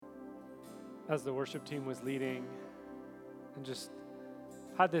as the worship team was leading, and just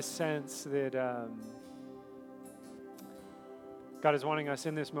had this sense that God is wanting us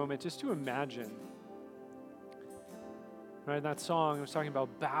in this moment just to imagine. Right, in that song, it was talking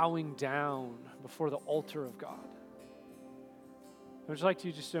about bowing down before the altar of God. I would like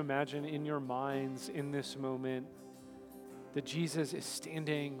you just to imagine in your minds in this moment that Jesus is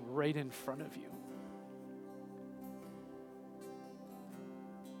standing right in front of you.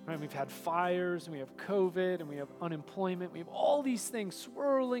 Right, we've had fires, and we have COVID, and we have unemployment. We have all these things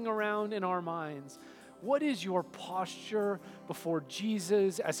swirling around in our minds. What is your posture before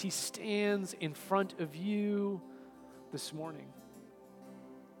Jesus as he stands in front of you this morning?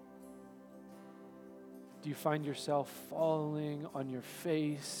 Do you find yourself falling on your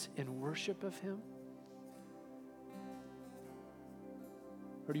face in worship of him?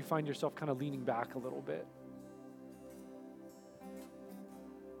 Or do you find yourself kind of leaning back a little bit?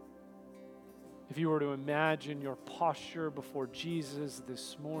 If you were to imagine your posture before Jesus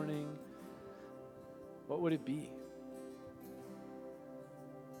this morning, what would it be?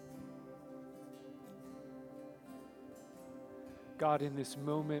 God, in this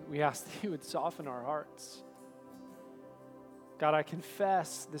moment, we ask that you would soften our hearts. God, I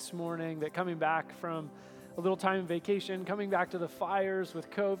confess this morning that coming back from a little time vacation, coming back to the fires with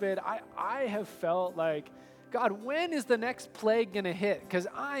COVID, I have felt like, God, when is the next plague going to hit? Because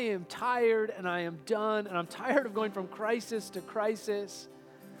I am tired and I am done, and I'm tired of going from crisis to crisis,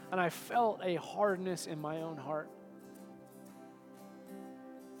 and I felt a hardness in my own heart.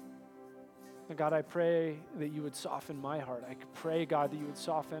 And God, I pray that you would soften my heart. I pray, God, that you would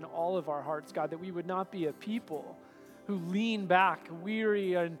soften all of our hearts, God, that we would not be a people who lean back,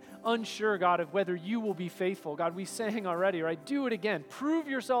 weary and unsure, God, of whether you will be faithful. God, we sang already, right? Do it again. Prove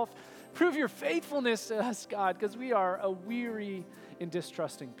yourself, prove your faithfulness to us, God, because we are a weary and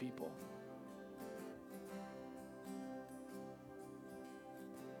distrusting people.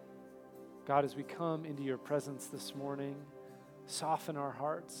 God, as we come into your presence this morning, soften our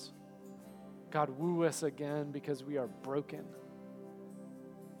hearts. God, woo us again because we are broken.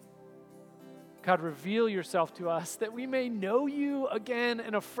 God, reveal yourself to us that we may know you again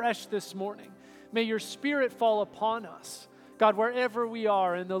and afresh this morning. May your Spirit fall upon us. God, wherever we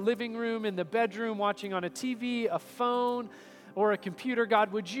are, in the living room, in the bedroom, watching on a TV, a phone, or a computer,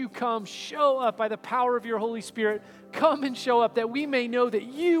 God, would you come show up by the power of your Holy Spirit? Come and show up that we may know that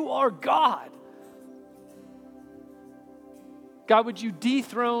you are God. God, would you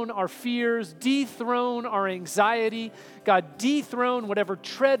dethrone our fears, dethrone our anxiety, God, dethrone whatever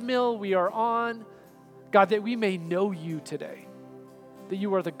treadmill we are on, God, that we may know you today, that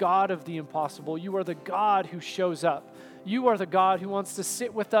you are the God of the impossible. You are the God who shows up. You are the God who wants to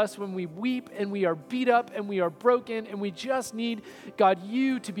sit with us when we weep and we are beat up and we are broken and we just need, God,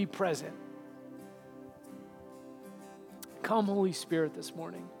 you to be present. Come, Holy Spirit, this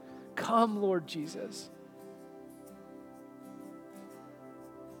morning. Come, Lord Jesus.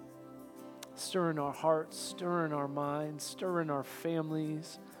 Stir in our hearts, stir in our minds, stir in our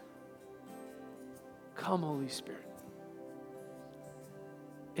families. Come, Holy Spirit.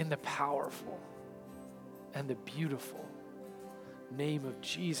 In the powerful and the beautiful name of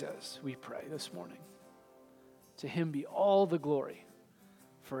Jesus, we pray this morning. To him be all the glory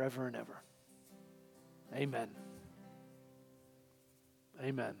forever and ever. Amen.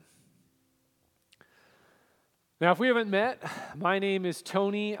 Amen. Now, if we haven't met, my name is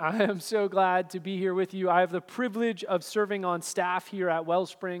Tony. I am so glad to be here with you. I have the privilege of serving on staff here at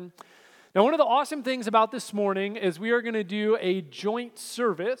Wellspring. Now, one of the awesome things about this morning is we are going to do a joint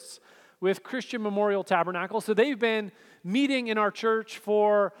service with Christian Memorial Tabernacle. So they've been meeting in our church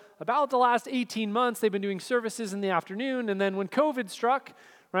for about the last 18 months. They've been doing services in the afternoon, and then when COVID struck,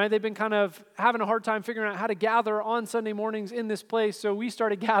 right, they've been kind of having a hard time figuring out how to gather on Sunday mornings in this place. So we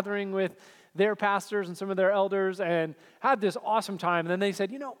started gathering with their pastors and some of their elders and had this awesome time. And then they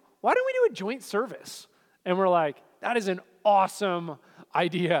said, why don't we do a joint service? And we're like, that is an awesome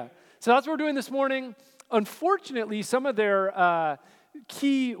idea. So that's what we're doing this morning. Unfortunately, some of their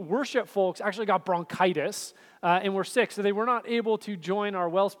key worship folks actually got bronchitis and were sick. So they were not able to join our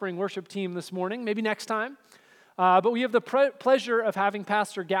Wellspring worship team this morning. Maybe next time. But we have the pleasure of having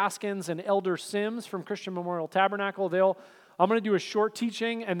Pastor Gaskins and Elder Sims from Christian Memorial Tabernacle. I'm going to do a short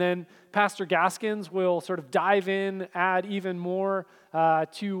teaching, and then Pastor Gaskins will sort of dive in, add even more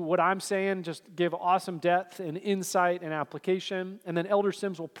to what I'm saying, just give awesome depth and insight and application. And then Elder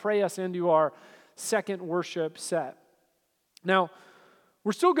Sims will pray us into our second worship set. Now,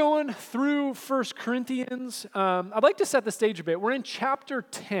 we're still going through 1 Corinthians. I'd like to set the stage a bit. We're in chapter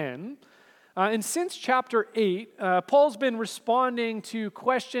 10. And since chapter 8, Paul's been responding to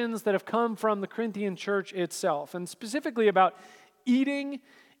questions that have come from the Corinthian church itself, and specifically about eating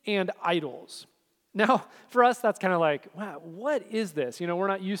and idols. Now, for us, that's kind of like, wow, what is this? We're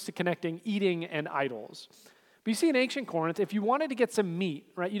not used to connecting eating and idols. But you see, in ancient Corinth, if you wanted to get some meat,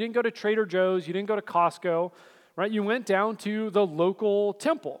 right, you didn't go to Trader Joe's, you didn't go to Costco, right? You went down to the local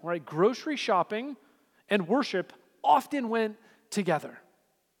temple, right? Grocery shopping and worship often went together.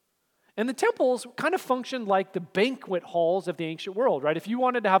 And the temples kind of functioned like the banquet halls of the ancient world, right? If you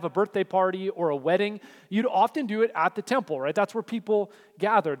wanted to have a birthday party or a wedding, you'd often do it at the temple, right? That's where people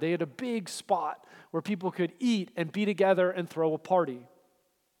gathered. They had a big spot where people could eat and be together and throw a party.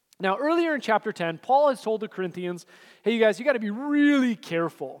 Now, earlier in chapter 10, Paul has told the Corinthians, hey, you guys, you got to be really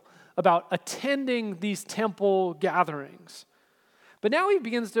careful about attending these temple gatherings. But now he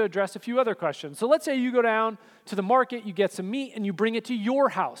begins to address a few other questions. So let's say you go down to the market, you get some meat, and you bring it to your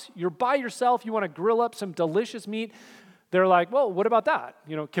house. You're by yourself, you want to grill up some delicious meat. They're like, well, what about that?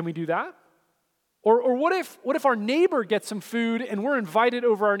 Can we do that? Or what if our neighbor gets some food and we're invited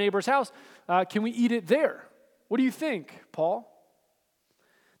over our neighbor's house? Can we eat it there? What do you think, Paul?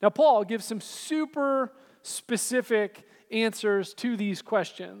 Now, Paul gives some super specific answers to these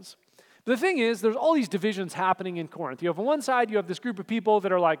questions. The thing is, there's all these divisions happening in Corinth. On one side, you have this group of people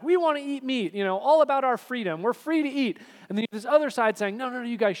that are like, we want to eat meat, all about our freedom. We're free to eat. And then you have this other side saying, no,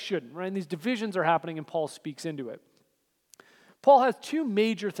 you guys shouldn't, right? And these divisions are happening, and Paul speaks into it. Paul has two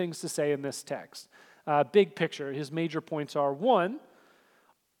major things to say in this text. Big picture, his major points are, one,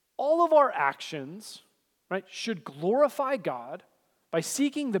 all of our actions, right, should glorify God by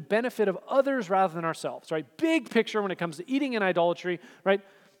seeking the benefit of others rather than ourselves, right? Big picture when it comes to eating and idolatry, right?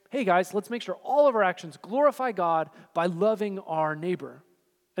 Hey guys, let's make sure all of our actions glorify God by loving our neighbor.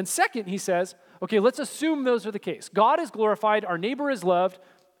 And second, he says, okay, let's assume those are the case. God is glorified, our neighbor is loved.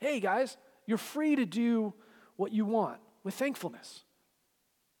 Hey guys, you're free to do what you want with thankfulness.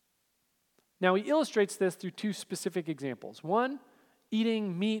 Now he illustrates this through two specific examples. One,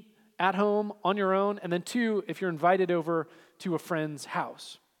 eating meat at home on your own, and then two, if you're invited over to a friend's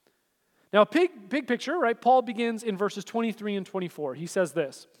house. Now, big picture, right? Paul begins in verses 23 and 24. He says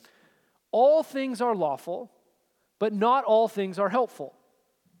this, all things are lawful, but not all things are helpful.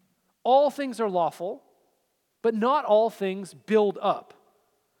 All things are lawful, but not all things build up.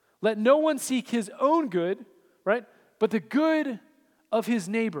 Let no one seek his own good, right? But the good of his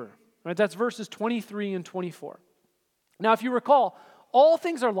neighbor, right? That's verses 23 and 24. Now, if you recall, all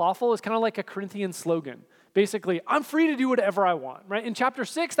things are lawful is kind of like a Corinthian slogan. Basically, I'm free to do whatever I want, right? In chapter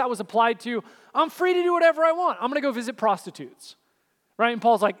 6, that was applied to, I'm free to do whatever I want. I'm going to go visit prostitutes, right? And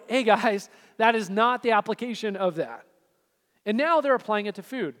Paul's like, hey guys, that is not the application of that. And now they're applying it to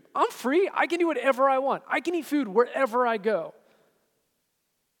food. I'm free. I can do whatever I want. I can eat food wherever I go.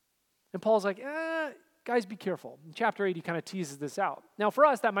 And Paul's like, guys, be careful. In chapter 8, he kind of teases this out. Now, for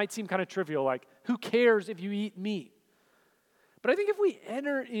us, that might seem kind of trivial, like, who cares if you eat meat? But I think if we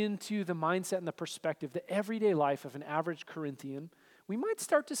enter into the mindset and the perspective, the everyday life of an average Corinthian, we might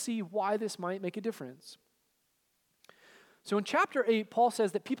start to see why this might make a difference. So in chapter 8, Paul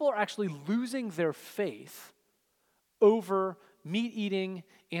says that people are actually losing their faith over meat eating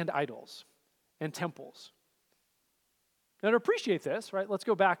and idols and temples. Now to appreciate this, right, let's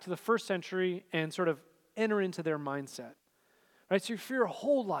go back to the first century and sort of enter into their mindset. Right, so for your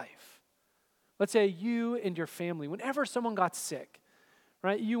whole life, let's say you and your family, whenever someone got sick,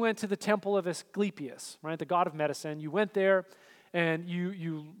 right, you went to the temple of Asclepius, right, the god of medicine. You went there and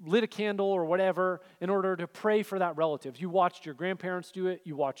you lit a candle or whatever in order to pray for that relative. You watched your grandparents do it.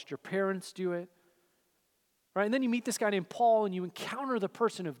 You watched your parents do it. Right, and then you meet this guy named Paul and you encounter the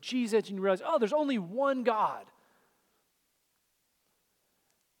person of Jesus and you realize, oh, there's only one God.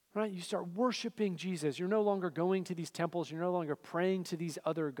 Right, you start worshiping Jesus. You're no longer going to these temples. You're no longer praying to these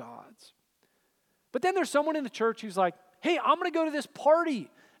other gods. But then there's someone in the church who's like, hey, I'm going to go to this party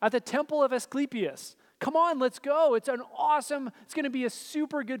at the temple of Asclepius. Come on, let's go. It's going to be a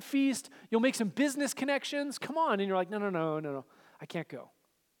super good feast. You'll make some business connections. Come on. And you're like, no, I can't go.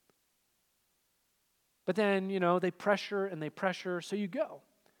 But then, they pressure and they pressure, so you go.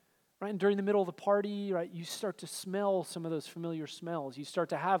 Right? And during the middle of the party, right, you start to smell some of those familiar smells. You start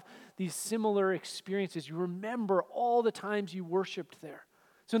to have these similar experiences. You remember all the times you worshiped there.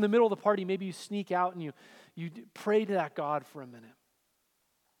 So in the middle of the party, maybe you sneak out and you pray to that God for a minute.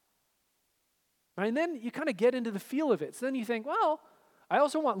 Right? And then you kind of get into the feel of it. So then you think, well, I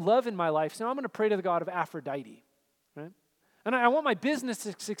also want love in my life, so I'm going to pray to the God of Aphrodite. Right? And I want my business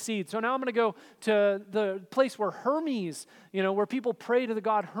to succeed, so now I'm going to go to the place where Hermes, where people pray to the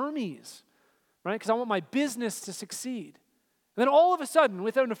god Hermes, right? Because I want my business to succeed. And then all of a sudden,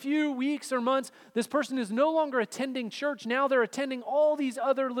 within a few weeks or months, this person is no longer attending church. Now they're attending all these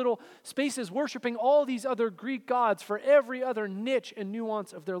other little spaces, worshiping all these other Greek gods for every other niche and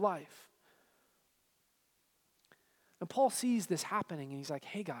nuance of their life. And Paul sees this happening, and he's like,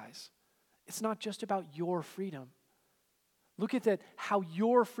 hey guys, it's not just about your freedom. Look at that, how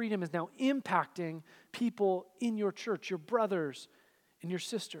your freedom is now impacting people in your church, your brothers and your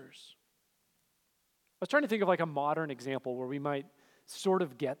sisters. I was trying to think of like a modern example where we might sort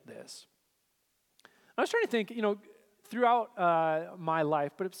of get this. I was trying to think, throughout my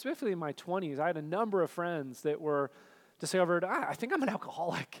life, but specifically in my 20s, I had a number of friends that were discovered, I think I'm an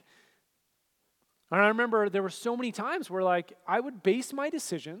alcoholic. And I remember there were so many times where like I would base my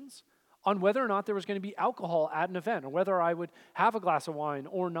decisions on whether or not there was going to be alcohol at an event or whether I would have a glass of wine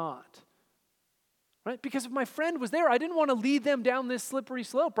or not. Right? Because if my friend was there, I didn't want to lead them down this slippery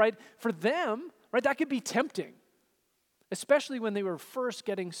slope, right? For them, right, that could be tempting, especially when they were first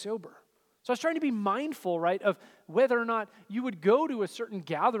getting sober. So I was trying to be mindful, right, of whether or not you would go to a certain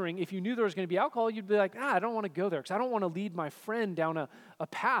gathering. If you knew there was going to be alcohol, you'd be like, I don't want to go there because I don't want to lead my friend down a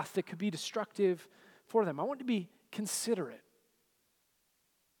path that could be destructive for them. I want to be considerate.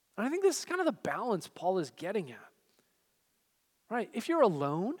 And I think this is kind of the balance Paul is getting at. Right? If you're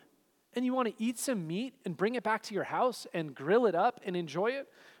alone and you want to eat some meat and bring it back to your house and grill it up and enjoy it,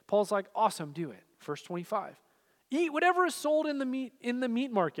 Paul's like, awesome, do it. Verse 25. Eat whatever is sold in the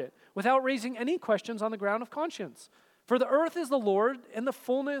meat market without raising any questions on the ground of conscience. For the earth is the Lord and the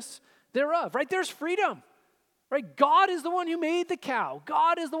fullness thereof. Right? There's freedom. Right? God is the one who made the cow.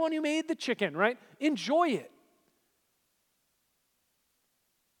 God is the one who made the chicken, right? Enjoy it.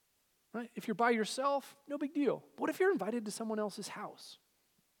 Right? If you're by yourself, no big deal. But what if you're invited to someone else's house?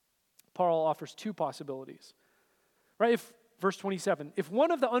 Paul offers two possibilities. Right? Verse 27, if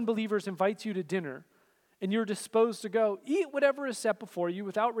one of the unbelievers invites you to dinner and you're disposed to go, eat whatever is set before you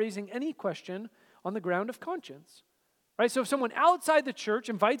without raising any question on the ground of conscience. Right? So if someone outside the church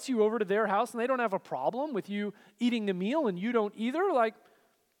invites you over to their house and they don't have a problem with you eating the meal and you don't either, like,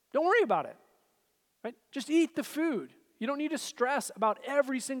 don't worry about it. Right? Just eat the food. You don't need to stress about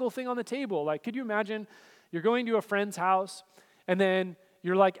every single thing on the table. Like, could you imagine you're going to a friend's house and then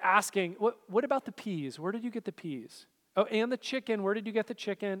you're like asking, what about the peas? Where did you get the peas? Oh, and the chicken, where did you get the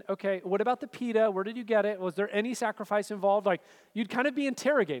chicken? Okay, what about the pita? Where did you get it? Was there any sacrifice involved? Like, you'd kind of be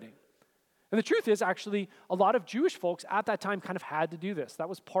interrogating. And the truth is, actually, a lot of Jewish folks at that time kind of had to do this. That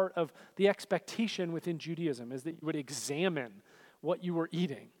was part of the expectation within Judaism, is that you would examine what you were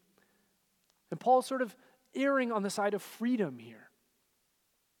eating. And Paul's sort of erring on the side of freedom here.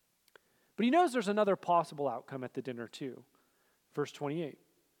 But he knows there's another possible outcome at the dinner too. Verse 28.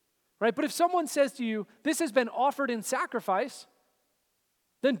 Right? But if someone says to you, this has been offered in sacrifice,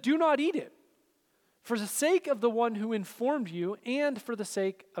 then do not eat it, for the sake of the one who informed you and for the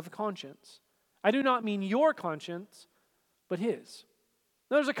sake of conscience. I do not mean your conscience, but his.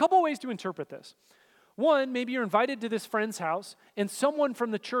 Now, there's a couple ways to interpret this. One, maybe you're invited to this friend's house and someone from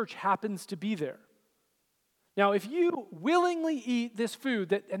the church happens to be there. Now, if you willingly eat this food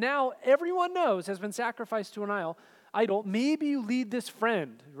that now everyone knows has been sacrificed to an idol, maybe you lead this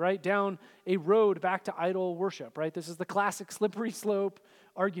friend, right, down a road back to idol worship, right? This is the classic slippery slope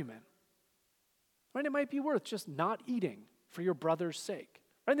argument. Right? It might be worth just not eating for your brother's sake.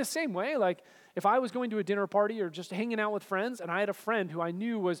 Right? In the same way, like if I was going to a dinner party or just hanging out with friends and I had a friend who I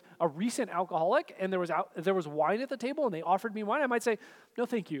knew was a recent alcoholic and there was wine at the table and they offered me wine, I might say, no,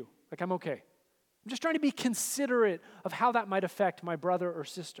 thank you. Like, I'm okay. I'm just trying to be considerate of how that might affect my brother or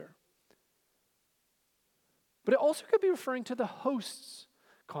sister. But it also could be referring to the host's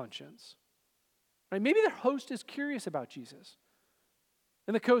conscience. Right? Maybe the host is curious about Jesus.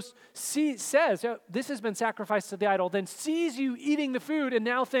 And the host says, this has been sacrificed to the idol, then sees you eating the food and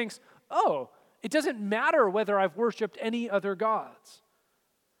now thinks, oh, it doesn't matter whether I've worshiped any other gods.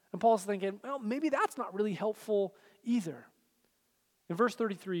 And Paul's thinking, well, maybe that's not really helpful either. In verse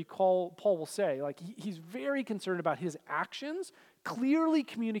 33, Paul will say, like, he's very concerned about his actions, clearly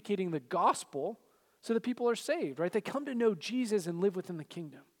communicating the gospel so that people are saved, right? They come to know Jesus and live within the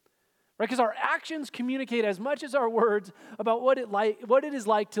kingdom, right? Because our actions communicate as much as our words about what it is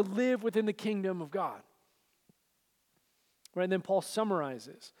like to live within the kingdom of God, right? And then Paul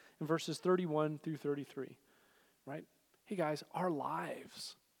summarizes in verses 31 through 33, right? Hey guys, our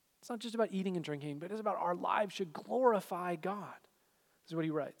lives, it's not just about eating and drinking, but it's about our lives should glorify God. This is what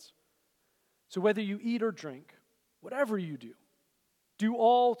he writes. So whether you eat or drink, whatever you do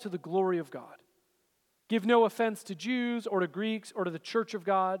all to the glory of God. Give no offense to Jews or to Greeks or to the church of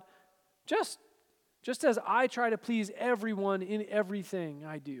God, just as I try to please everyone in everything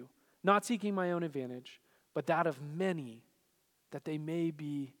I do, not seeking my own advantage, but that of many, that they may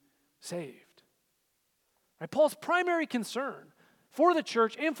be saved. Right? Paul's primary concern for the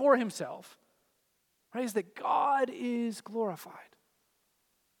church and for himself, right, is that God is glorified.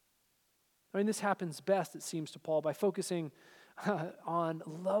 I mean, this happens best, it seems to Paul, by focusing on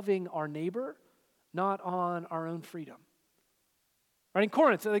loving our neighbor, not on our own freedom. Right, in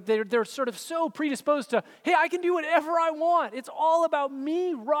Corinth, like they're sort of so predisposed to, hey, I can do whatever I want. It's all about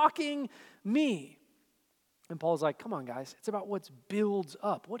me rocking me. And Paul's like, come on, guys. It's about what builds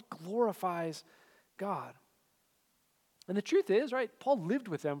up, what glorifies God. And the truth is, right, Paul lived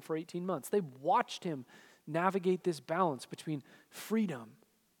with them for 18 months. They watched him navigate this balance between freedom,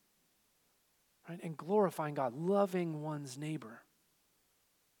 right, and glorifying God, loving one's neighbor.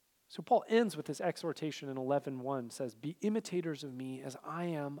 So Paul ends with this exhortation in 11:1, says, be imitators of me as I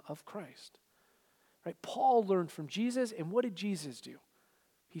am of Christ. Right? Paul learned from Jesus, and what did Jesus do?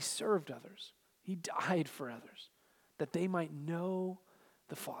 He served others. He died for others, that they might know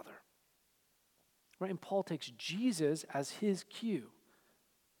the Father. Right? And Paul takes Jesus as his cue.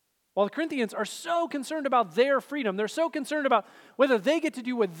 While the Corinthians are so concerned about their freedom, they're so concerned about whether they get to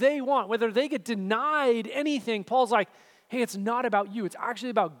do what they want, whether they get denied anything, Paul's like, hey, it's not about you. It's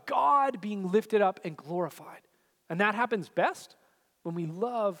actually about God being lifted up and glorified. And that happens best when we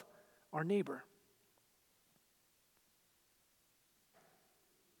love our neighbor.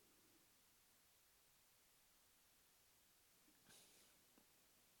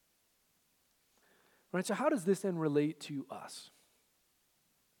 Right, so how does this then relate to us?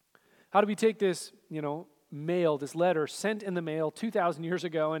 How do we take this, mail, this letter sent in the mail 2,000 years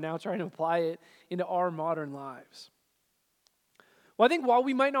ago and now trying to apply it into our modern lives? Well, I think while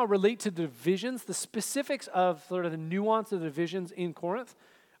we might not relate to the divisions, the specifics of sort of the nuance of the divisions in Corinth,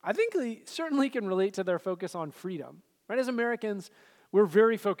 I think we certainly can relate to their focus on freedom. Right? As Americans, we're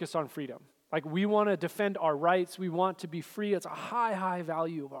very focused on freedom. Like, we want to defend our rights. We want to be free. It's a high, high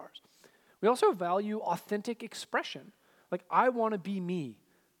value of ours. We also value authentic expression. Like, I want to be me.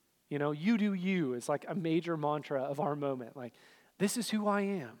 You do you is like a major mantra of our moment. Like, this is who I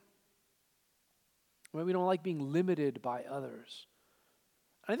am. Right? We don't like being limited by others.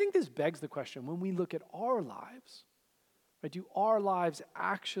 And I think this begs the question, when we look at our lives, right, do our lives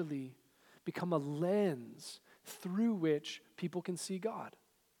actually become a lens through which people can see God?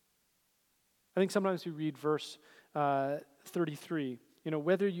 I think sometimes we read verse 33,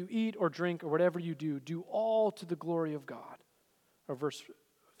 whether you eat or drink or whatever you do all to the glory of God. Or verse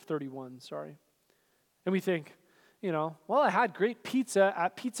 31, sorry. And we think, well, I had great pizza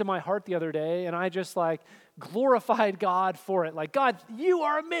at Pizza My Heart the other day, and I just glorified God for it. Like, God, you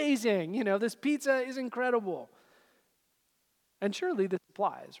are amazing. This pizza is incredible. And surely this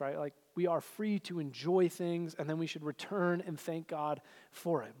applies, right? Like, we are free to enjoy things, and then we should return and thank God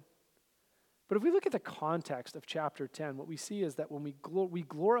for it. But if we look at the context of chapter 10, what we see is that when we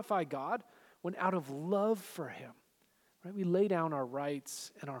glorify God, when out of love for him, right, we lay down our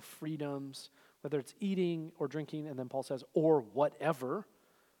rights and our freedoms, whether it's eating or drinking, and then Paul says, or whatever,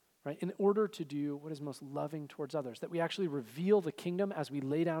 right, in order to do what is most loving towards others, that we actually reveal the kingdom as we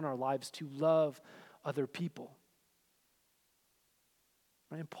lay down our lives to love other people.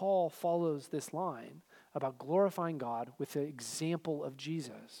 Right? And Paul follows this line about glorifying God with the example of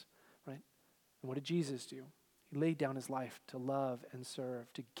Jesus, right? And what did Jesus do? He laid down his life to love and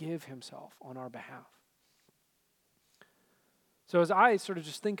serve, to give himself on our behalf. So as I sort of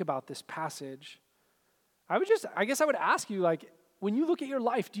just think about this passage, I would ask you, when you look at your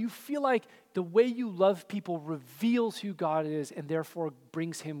life, do you feel like the way you love people reveals who God is and therefore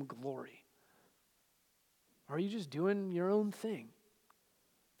brings him glory? Or are you just doing your own thing,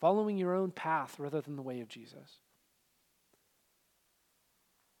 following your own path rather than the way of Jesus?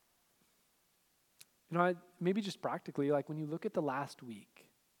 Maybe just practically, when you look at the last week,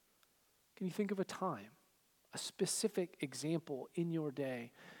 can you think of a time, a specific example in your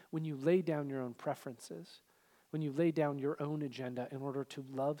day when you lay down your own preferences, when you lay down your own agenda in order to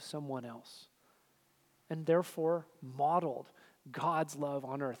love someone else, and therefore modeled God's love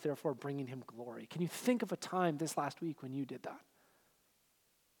on earth, therefore bringing him glory? Can you think of a time this last week when you did that?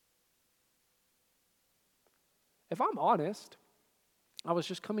 If I'm honest, I was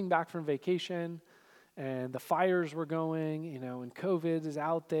just coming back from vacation, and the fires were going, and COVID is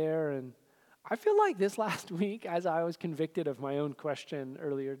out there, and I feel like this last week, as I was convicted of my own question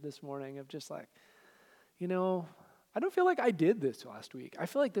earlier this morning, of just I don't feel like I did this last week. I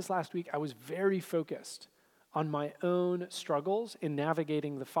feel like this last week I was very focused on my own struggles in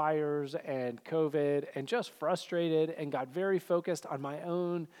navigating the fires and COVID, and just frustrated and got very focused on my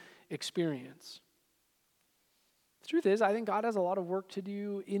own experience. The truth is, I think God has a lot of work to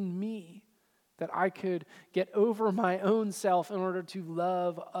do in me that I could get over my own self in order to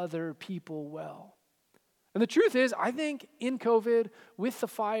love other people well. And the truth is, I think in COVID, with the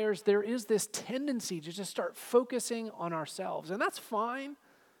fires, there is this tendency to just start focusing on ourselves. And that's fine.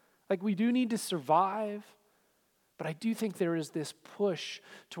 Like, we do need to survive. But I do think there is this push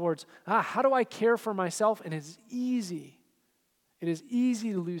towards, how do I care for myself? And it's easy. It is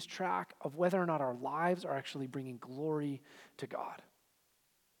easy to lose track of whether or not our lives are actually bringing glory to God.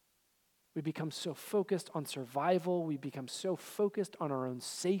 We become so focused on survival. We become so focused on our own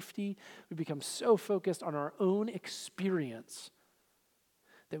safety. We become so focused on our own experience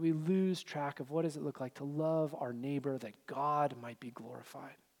that we lose track of what does it look like to love our neighbor, that God might be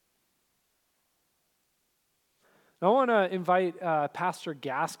glorified. Now, I want to invite Pastor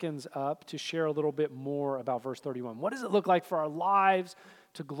Gaskins up to share a little bit more about verse 31. What does it look like for our lives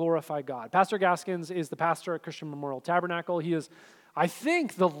to glorify God? Pastor Gaskins is the pastor at Christian Memorial Tabernacle. He is, I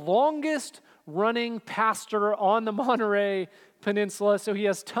think, the longest running pastor on the Monterey Peninsula, so he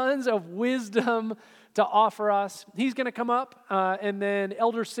has tons of wisdom to offer us. He's going to come up, and then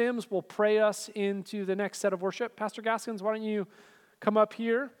Elder Sims will pray us into the next set of worship. Pastor Gaskins, why don't you come up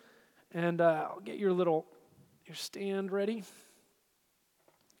here, and I'll get your stand ready.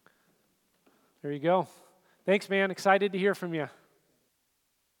 There you go. Thanks, man. Excited to hear from you.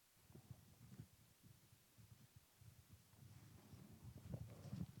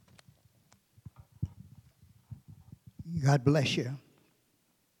 God bless you.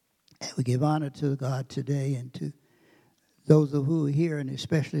 And we give honor to God today and to those of who are here, and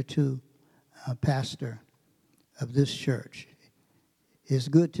especially to pastor of this church. It's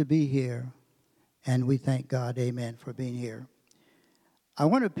good to be here, and we thank God, amen, for being here. I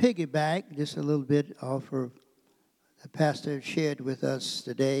want to piggyback just a little bit off of the pastor shared with us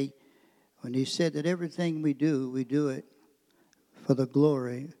today when he said that everything we do it for the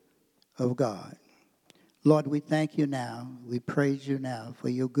glory of God. Lord, we thank you now. We praise you now for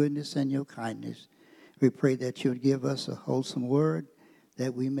your goodness and your kindness. We pray that you would give us a wholesome word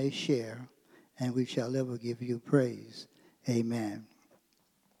that we may share, and we shall ever give you praise. Amen.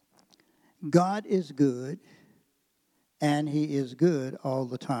 God is good, and he is good all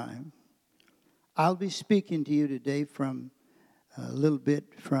the time. I'll be speaking to you today from a little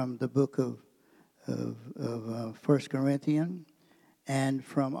bit from the book of 1 Corinthians, and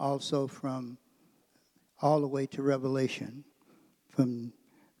also from all the way to Revelation, from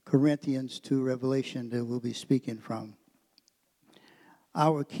Corinthians to Revelation that we'll be speaking from.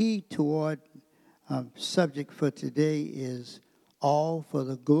 Our key toward subject for today is all for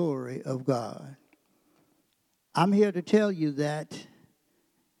the glory of God. I'm here to tell you that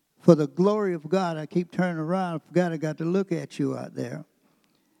for the glory of God, I keep turning around, I forgot I got to look at you out there.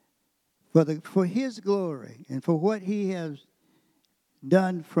 For his glory and for what he has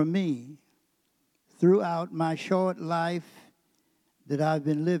done for me throughout my short life that I've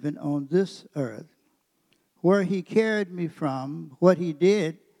been living on this earth, where he carried me from, what he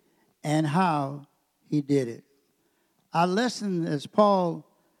did, and how he did it. Our lesson, as Paul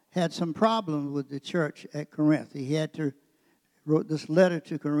had some problems with the church at Corinth. He had to wrote this letter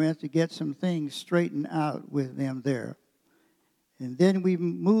to Corinth to get some things straightened out with them there. And then we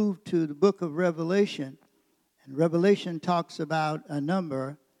moved to the book of Revelation, and Revelation talks about a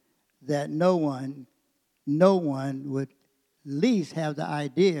number that no one would at least have the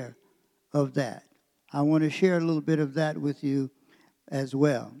idea of that. I want to share a little bit of that with you as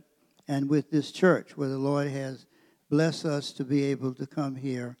well, and with this church where the Lord has blessed us to be able to come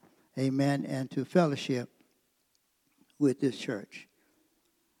here, amen, and to fellowship with this church.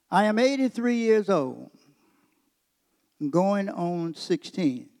 I am 83 years old, going on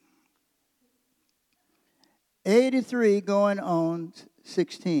 16. 83 going on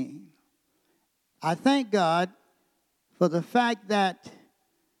 16. I thank God for the fact that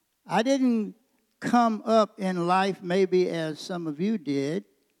I didn't come up in life maybe as some of you did,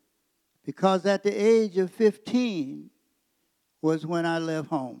 because at the age of 15 was when I left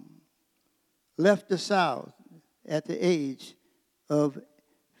home. Left the South at the age of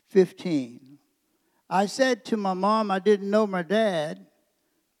 15. I said to my mom I didn't know my dad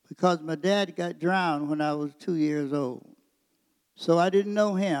because my dad got drowned when I was 2 years old. So I didn't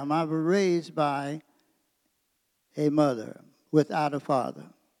know him. I was raised by a mother without a father.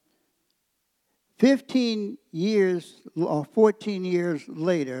 15 years or 14 years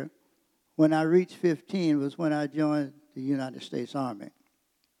later, when I reached 15, was when I joined the United States Army.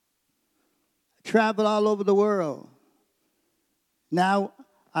 I traveled all over the world. Now,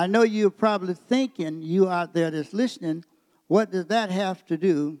 I know you're probably thinking, you out there that's listening, what does that have to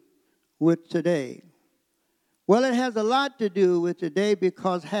do with today? Well, it has a lot to do with today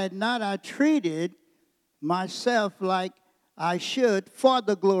because had not I treated myself like I should for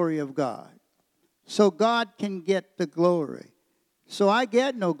the glory of God, so God can get the glory. So I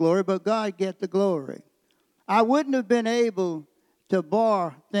get no glory, but God get the glory. I wouldn't have been able to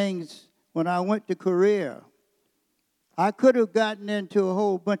bar things when I went to Korea. I could have gotten into a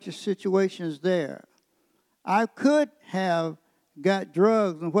whole bunch of situations there. I could have got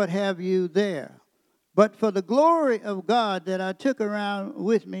drugs and what have you there. But for the glory of God that I took around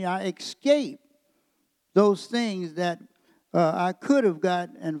with me, I escaped those things that I could have got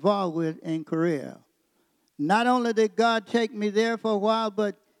involved with in Korea. Not only did God take me there for a while,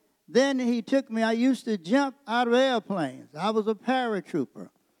 but then he took me. I used to jump out of airplanes. I was a paratrooper.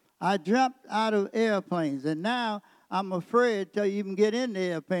 I jumped out of airplanes, and now I'm afraid to even get in the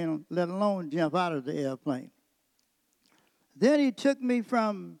airplane, let alone jump out of the airplane. Then he took me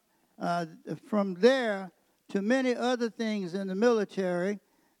from there to many other things in the military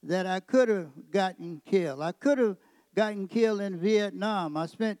that I could have gotten killed. I could have gotten killed in Vietnam. I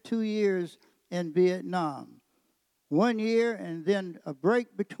spent 2 years in Vietnam. 1 year and then a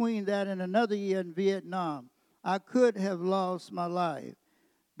break between that and another year in Vietnam. I could have lost my life.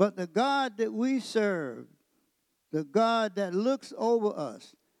 But the God that we serve, the God that looks over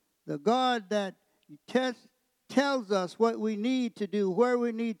us, the God that tells us what we need to do, where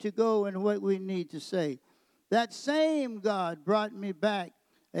we need to go, and what we need to say, that same God brought me back,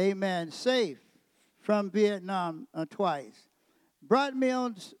 amen, safe from Vietnam twice. Brought me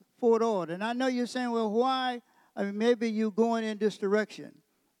on Fort Ord. And I know you're saying, well, why? I mean, maybe you're going in this direction.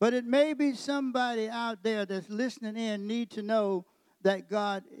 But it may be somebody out there that's listening in need to know that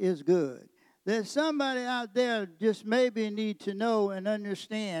God is good. There's somebody out there just maybe need to know and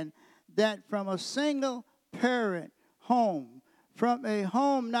understand that from a single parent home, from a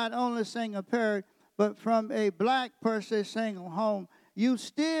home not only single parent, but from a black person single home, you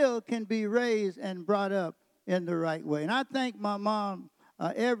still can be raised and brought up in the right way. And I thank my mom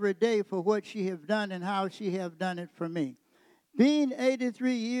every day for what she have done and how she have done it for me. Being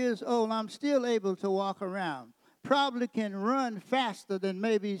 83 years old, I'm still able to walk around. Probably can run faster than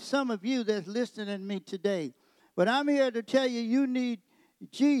maybe some of you that's listening to me today. But I'm here to tell you, you need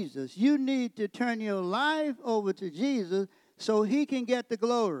Jesus. You need to turn your life over to Jesus so he can get the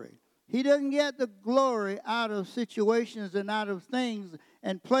glory. He doesn't get the glory out of situations and out of things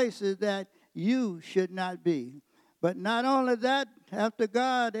and places that you should not be. But not only that, after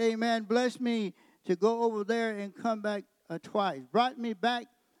God, amen, blessed me to go over there and come back twice. Brought me back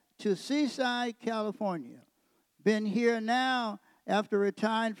to Seaside, California. Been here now after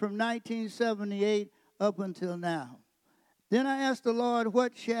retiring from 1978 up until now. Then I asked the Lord,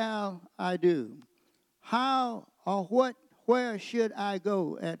 what shall I do? How or where should I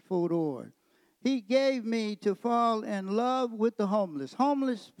go at Fort Ord? He gave me to fall in love with the homeless.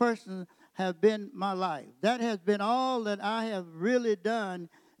 Homeless persons have been my life. That has been all that I have really done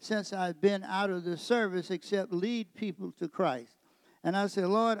since I've been out of the service except lead people to Christ. And I said,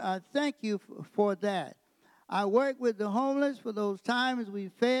 Lord, I thank you for that. I worked with the homeless for those times. We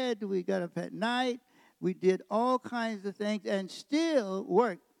fed, we got up at night, we did all kinds of things and still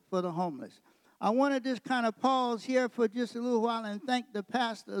worked for the homeless. I want to just kind of pause here for just a little while and thank the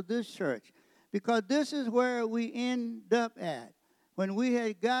pastor of this church, because this is where we end up at when we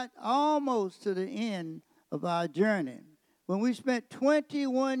had got almost to the end of our journey. When we spent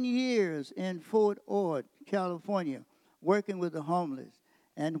 21 years in Fort Ord, California, working with the homeless.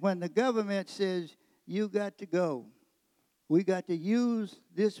 And when the government says, you got to go, we got to use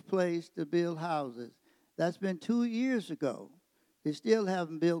this place to build houses. That's been 2 years ago. They still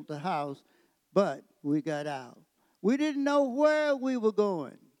haven't built the house, but we got out. We didn't know where we were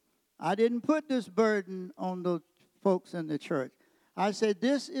going. I didn't put this burden on those folks in the church. I said,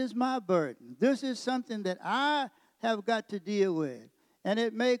 this is my burden. This is something that I have got to deal with. And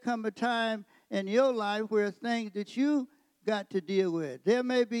it may come a time in your life where things that you got to deal with. There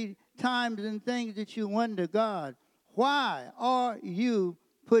may be times and things that you wonder, God, why are you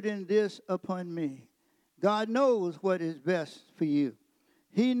putting this upon me? God knows what is best for you.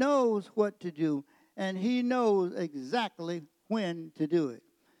 He knows what to do, and he knows exactly when to do it.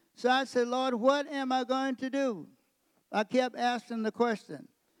 So I said, Lord, what am I going to do? I kept asking the question,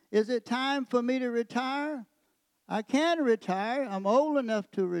 is it time for me to retire? I can retire. I'm old enough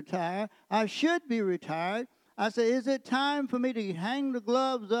to retire. I should be retired. I said, is it time for me to hang the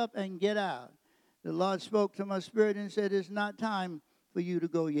gloves up and get out? The Lord spoke to my spirit and said, it's not time for you to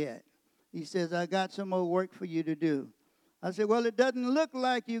go yet. He says, I got some more work for you to do. I said, well, it doesn't look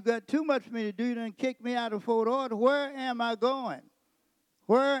like you got too much for me to do. You done kick me out of Fort Ord. Where am I going?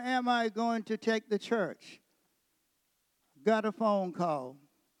 Where am I going to take the church? got a phone call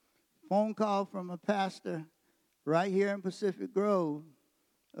from a pastor right here in Pacific Grove,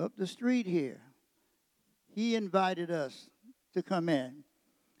 up the street here. He invited us to come in.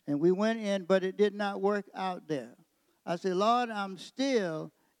 And we went in, but it did not work out there. I said, Lord, I'm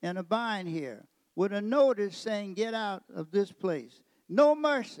still in a bind here with a notice saying, get out of this place. No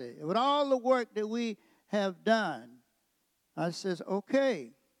mercy. With all the work that we have done. I says,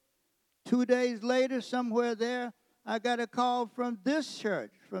 okay. 2 days later, somewhere there, I got a call from this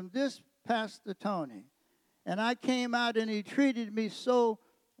church, from this Pastor Tony. And I came out and he treated me so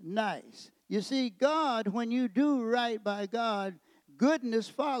nice. You see, God, when you do right by God, goodness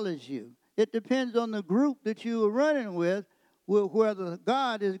follows you. It depends on the group that you are running with, whether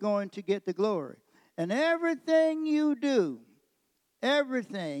God is going to get the glory. And everything you do,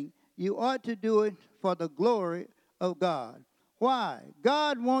 everything, you ought to do it for the glory of God. Why?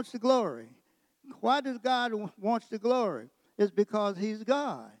 God wants the glory. Why does God want the glory? It's because he's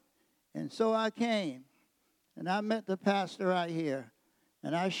God. And so I came, and I met the pastor right here,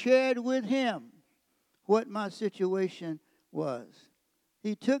 and I shared with him what my situation was.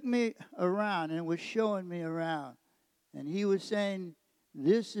 He took me around and was showing me around. And he was saying,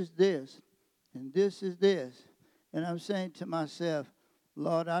 this is this, and this is this. And I'm saying to myself,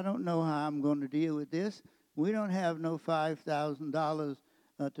 Lord, I don't know how I'm going to deal with this. We don't have no $5,000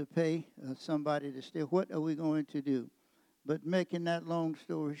 to pay somebody to stay. What are we going to do? But making that long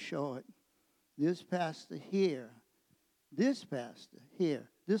story short, this pastor here, this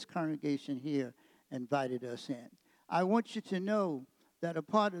congregation here invited us in. I want you to know that a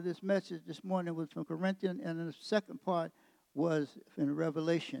part of this message this morning was from Corinthians, and the second part was in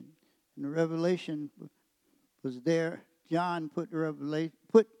Revelation. And the Revelation was there. John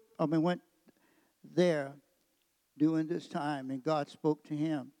went there during this time, and God spoke to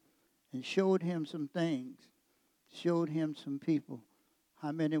him and showed him some things, showed him some people,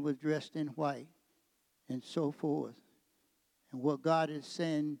 how many was dressed in white, and so forth. And what God is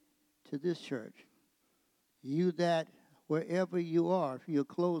saying to this church, you that wherever you are, if you're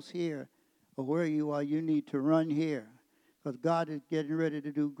close here or where you are, you need to run here, because God is getting ready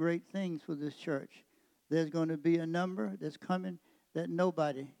to do great things for this church. There's going to be a number that's coming that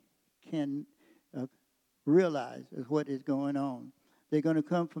nobody can realize is what is going on. They're going to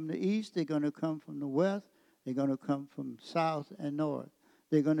come from the east. They're going to come from the west. They're going to come from south and north.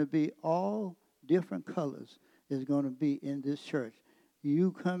 They're going to be all different colors is going to be in this church.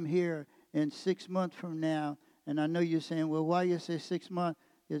 You come here in 6 months from now, and I know you're saying, well, why you say 6 months?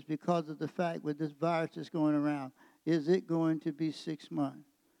 Is because of the fact with this virus that's going around. Is it going to be 6 months?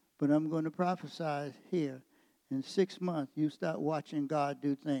 But I'm going to prophesy here. In 6 months, you start watching God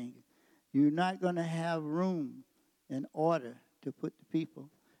do things. You're not going to have room and order to put the people.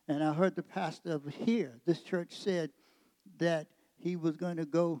 And I heard the pastor of here, this church, said that he was going to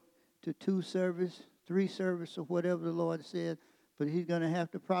go to 2 service, 3 service, or whatever the Lord said, but he's going to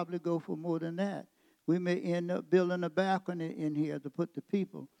have to probably go for more than that. We may end up building a balcony in here to put the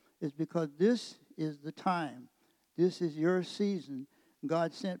people. It's because this is the time. This is your season.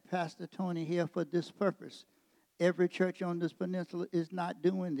 God sent Pastor Tony here for this purpose. Every church on this peninsula is not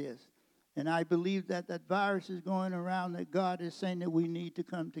doing this. And I believe that that virus is going around, that God is saying that we need to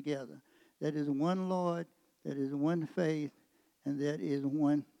come together. That is one Lord, that is one faith, and that is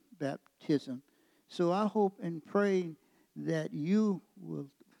one baptism. So I hope and pray that you will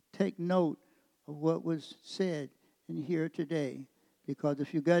take note of what was said in here today. Because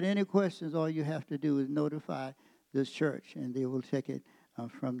if you got any questions, all you have to do is notify this church, and they will take it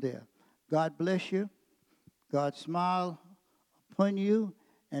from there. God bless you. God smile upon you,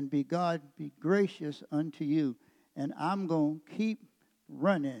 and God be gracious unto you. And I'm going to keep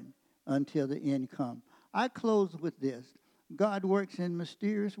running until the end come. I close with this. God works in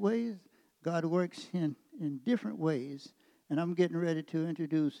mysterious ways. God works in different ways. And I'm getting ready to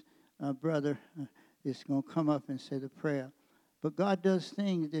introduce a brother that's going to come up and say the prayer. But God does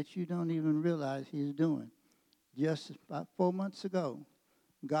things that you don't even realize he's doing. Just about 4 months ago,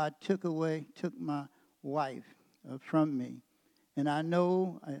 God took my wife from me. And I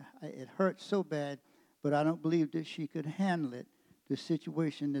know it hurt so bad, but I don't believe that she could handle it, the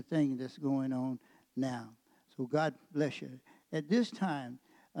situation, the thing that's going on now. So God bless you. At this time,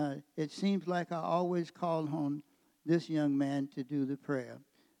 it seems like I always call on this young man to do the prayer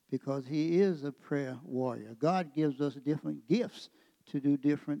because he is a prayer warrior. God gives us different gifts to do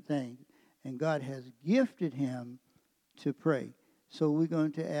different things, and God has gifted him to pray. So we're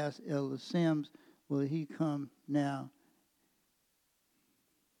going to ask Elder Sims, will he come now?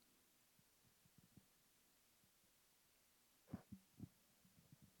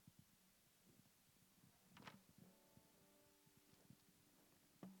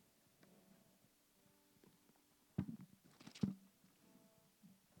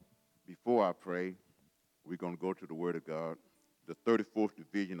 Before I pray, we're going to go to the Word of God, the 34th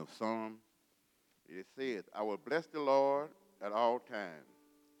division of Psalm. It says, I will bless the Lord at all times.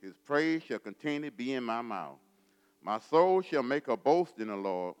 His praise shall continually be in my mouth. My soul shall make a boast in the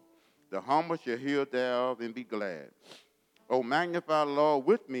Lord. The humble shall hear thereof and be glad. O magnify the Lord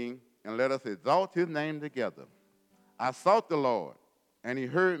with me, and let us exalt his name together. I sought the Lord, and he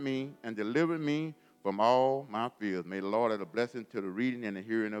heard me and delivered me from all my fears. May the Lord add a blessing to the reading and the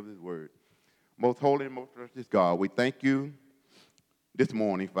hearing of his word. Most holy and most precious God, we thank you this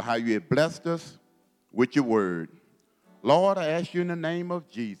morning for how you have blessed us with your word. Lord, I ask you in the name of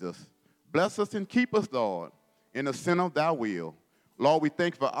Jesus, bless us and keep us, Lord, in the center of thy will. Lord, we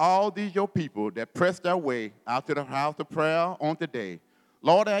thank you for all these your people that pressed their way out to the house of prayer on today.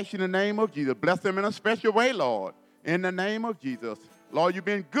 Lord, I ask you in the name of Jesus, bless them in a special way, Lord, in the name of Jesus. Lord, you've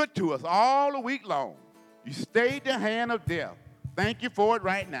been good to us all the week long. You stayed the hand of death. Thank you for it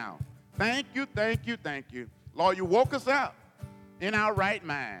right now. Thank you, thank you, thank you. Lord, you woke us up in our right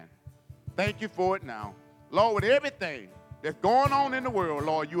mind. Thank you for it now. Lord, with everything that's going on in the world,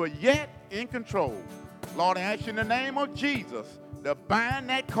 Lord, you are yet in control. Lord, I ask you in the name of Jesus to bind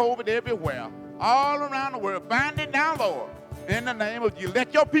that COVID everywhere, all around the world. Bind it now, Lord, in the name of Jesus.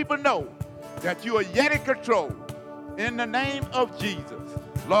 Let your people know that you are yet in control. In the name of Jesus.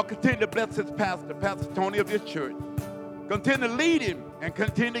 Lord, continue to bless his pastor, Pastor Tony of this church. Continue to lead him and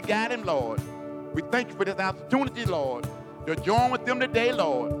continue to guide him, Lord. We thank you for this opportunity, Lord, to join with them today,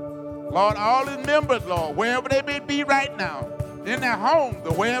 Lord. Lord, all his members, Lord, wherever they may be right now, in their homes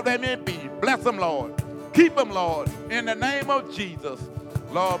or wherever they may be, bless them, Lord. Keep them, Lord, in the name of Jesus.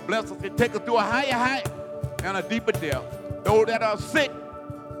 Lord, bless us and take us to a higher height and a deeper depth. Those that are sick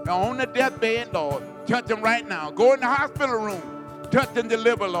and on the deathbed, Lord, touch them right now. Go in the hospital room. Touch and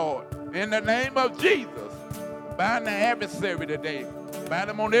deliver, Lord, in the name of Jesus. Bind the adversary today. Bind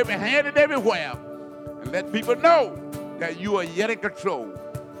them on every hand and everywhere. And let people know that you are yet in control.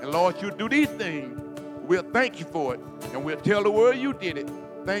 And Lord, you do these things. We'll thank you for it. And we'll tell the world you did it.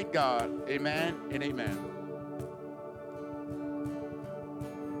 Thank God. Amen and amen.